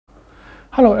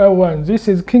Hello everyone, this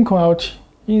is KinCony IOT.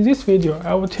 In this video,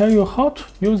 I will tell you how to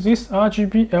use this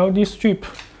RGB LED strip.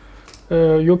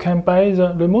 You can buy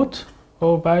the remote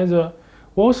or buy the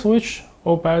wall switch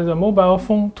or buy the mobile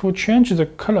phone to change the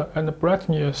color and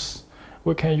brightness.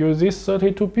 We can use this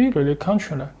 32B relay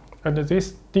controller and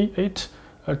this D8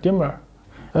 dimmer.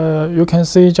 You can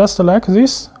see just like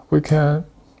this, we can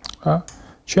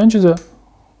change the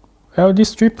LED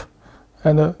strip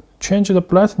and change the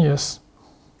brightness.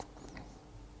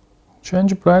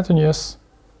 Change brightness,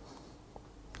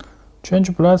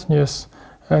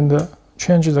 and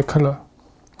change the color.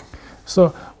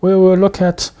 So we will look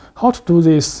at how to do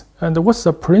this and what's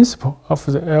the principle of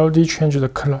the LED change the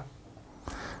color.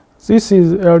 This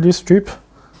is LED strip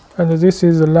and this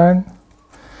is the line.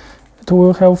 It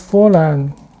will have 4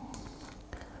 lines.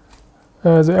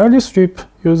 The LED strip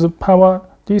uses power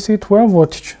DC 12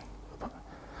 voltage,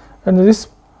 and this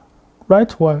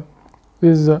right one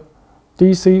is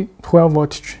DC 12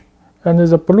 voltage, and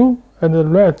the blue and the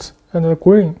red and the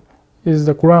green is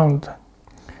the ground.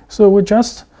 So we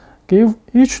just give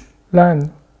each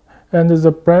line and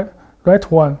the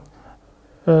right one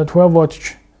 12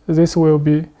 voltage. This will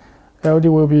be LED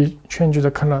will be change the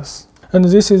colors. And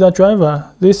this is a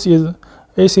driver. This is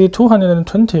AC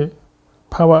 220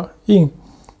 power in,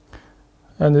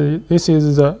 and this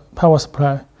is the power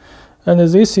supply, and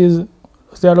this is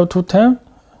 0 to 10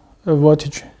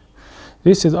 voltage.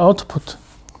 This is output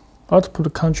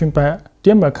controlled by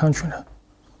dimmer controller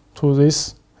to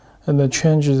this, and then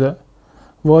change the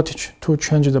voltage to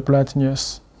change the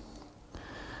brightness.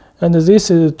 And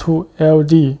this is to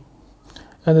LED,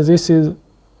 and this is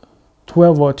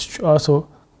 12 voltage also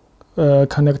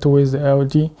connect with the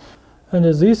LED. And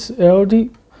this LED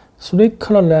 3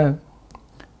 color line,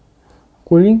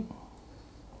 green,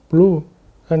 blue,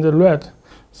 and red.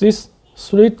 These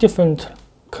 3 different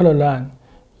color line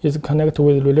is connected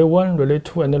with relay 1, relay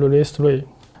 2, and relay 3.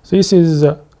 This is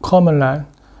the common line,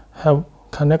 have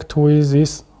connect with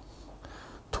this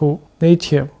to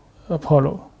native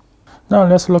polo. Now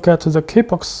let's look at the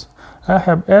Kickbox. I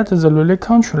have added the relay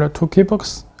controller to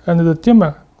Kickbox and the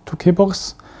dimmer to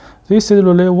Kickbox. This is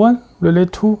relay 1, relay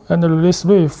 2, and relay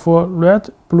 3 for red,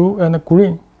 blue, and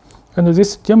green. And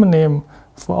this dimmer name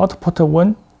for output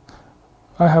 1,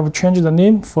 I have changed the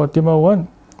name for dimmer 1.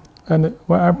 And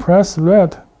when I press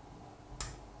red,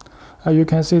 you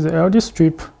can see the LED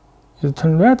strip is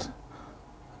turned red,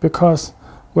 because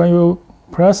when you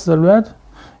press the red,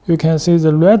 you can see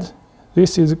the red,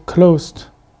 this is closed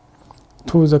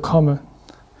to the common.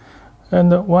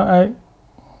 And when I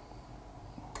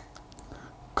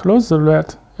close the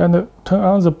red and turn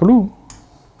on the blue,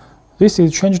 this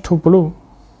is changed to blue.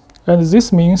 And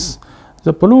this means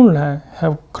the blue line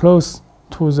have close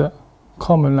to the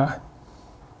common line.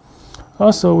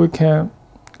 Also, we can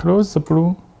close the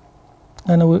blue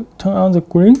and we turn on the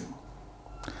green,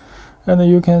 and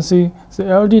you can see the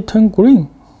LED turn green.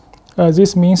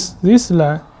 This means this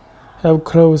line have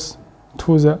close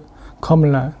to the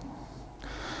common line.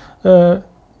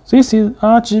 This is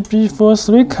RGB for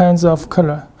 3 kinds of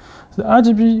color. The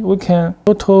RGB we can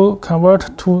auto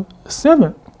convert to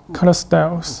 7 color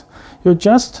styles. You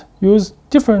just use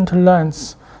different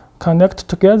lines connect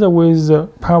together with the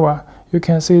power. You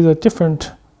can see the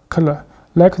different color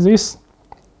like this,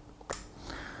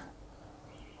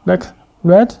 like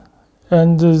red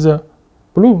and the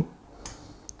blue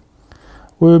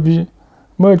will be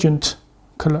magenta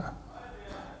color.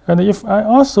 And if I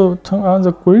also turn on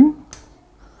the green,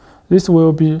 this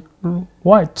will be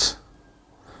white.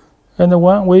 And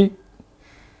when we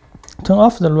turn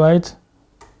off the light,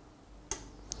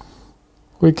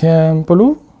 we can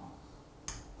blue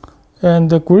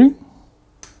and the green,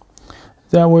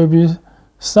 there will be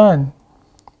sun.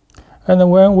 And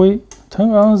when we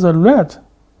turn on the red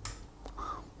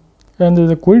and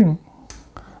the green,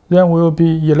 then will be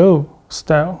yellow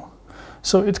style.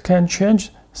 So it can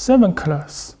change 7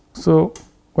 colors. So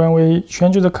when we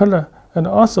change the color, and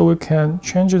also we can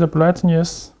change the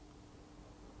brightness.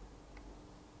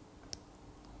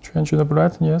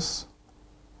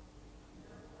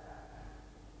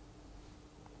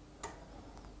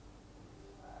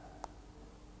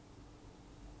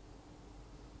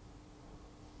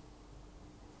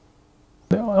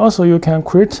 Also, you can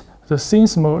create the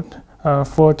scenes mode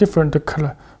for different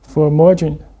color for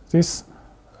merging this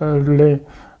relay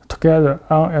together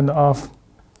on and off.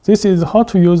 This is how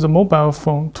to use the mobile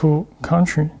phone to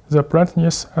control the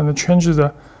brightness and change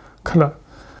the color.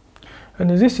 And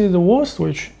this is the wall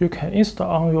switch you can install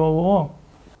on your wall.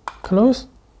 Close.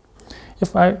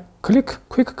 If I quick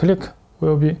click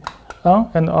will be on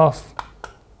and off.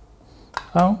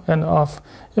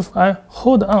 If I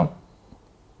hold on,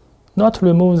 not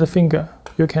remove the finger,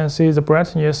 you can see the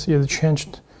brightness is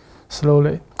changed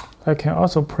slowly. I can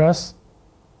also press.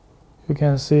 You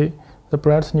can see the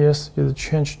brightness is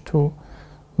changed to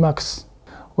max.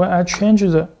 When I change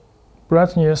the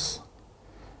brightness,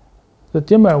 the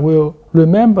dimmer will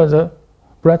remember the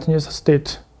brightness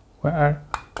state. When I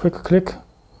quick click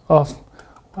off,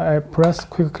 I press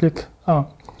quick click on.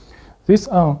 This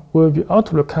on will be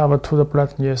auto recover to the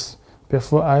brightness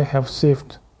before I have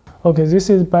saved. Okay, this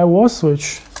is by wall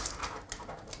switch.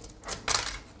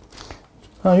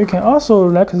 You can also,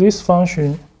 like this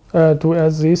function, do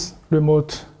as this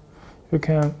remote. You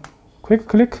can quick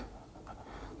click,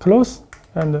 close,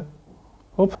 and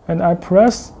open. And I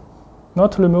press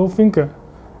not remove finger.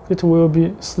 It will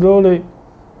be slowly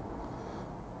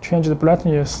change the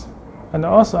brightness. And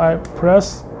also I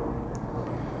press,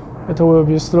 it will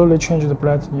be slowly change the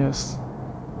brightness.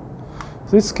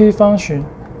 This key function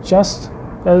just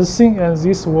as same as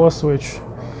this wall switch.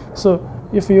 So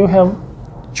if you have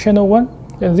channel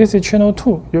 1 and this is channel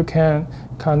 2, you can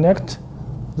connect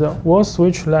the wall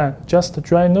switch line, just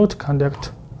dry node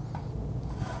connect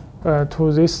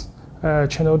to this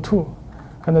channel 2.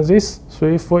 And this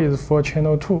 3, 4 is for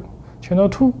channel 2. Channel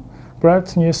 2,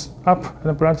 brightness up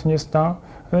and brightness down.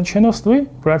 And channel 3,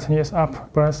 brightness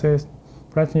up,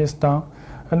 brightness down.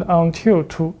 And until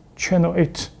to channel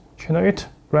 8. Channel 8,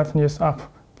 brightness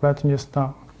up, brightness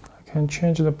down. I can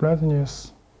change the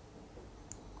brightness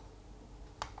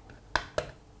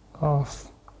off,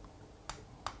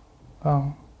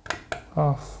 on,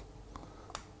 off,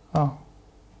 on.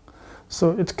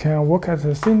 So it can work at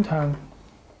the same time.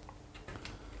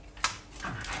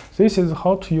 This is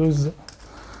how to use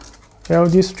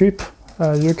LED strip.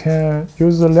 You can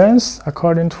use the length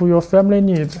according to your family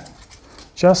need.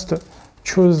 Just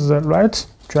choose the right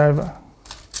driver.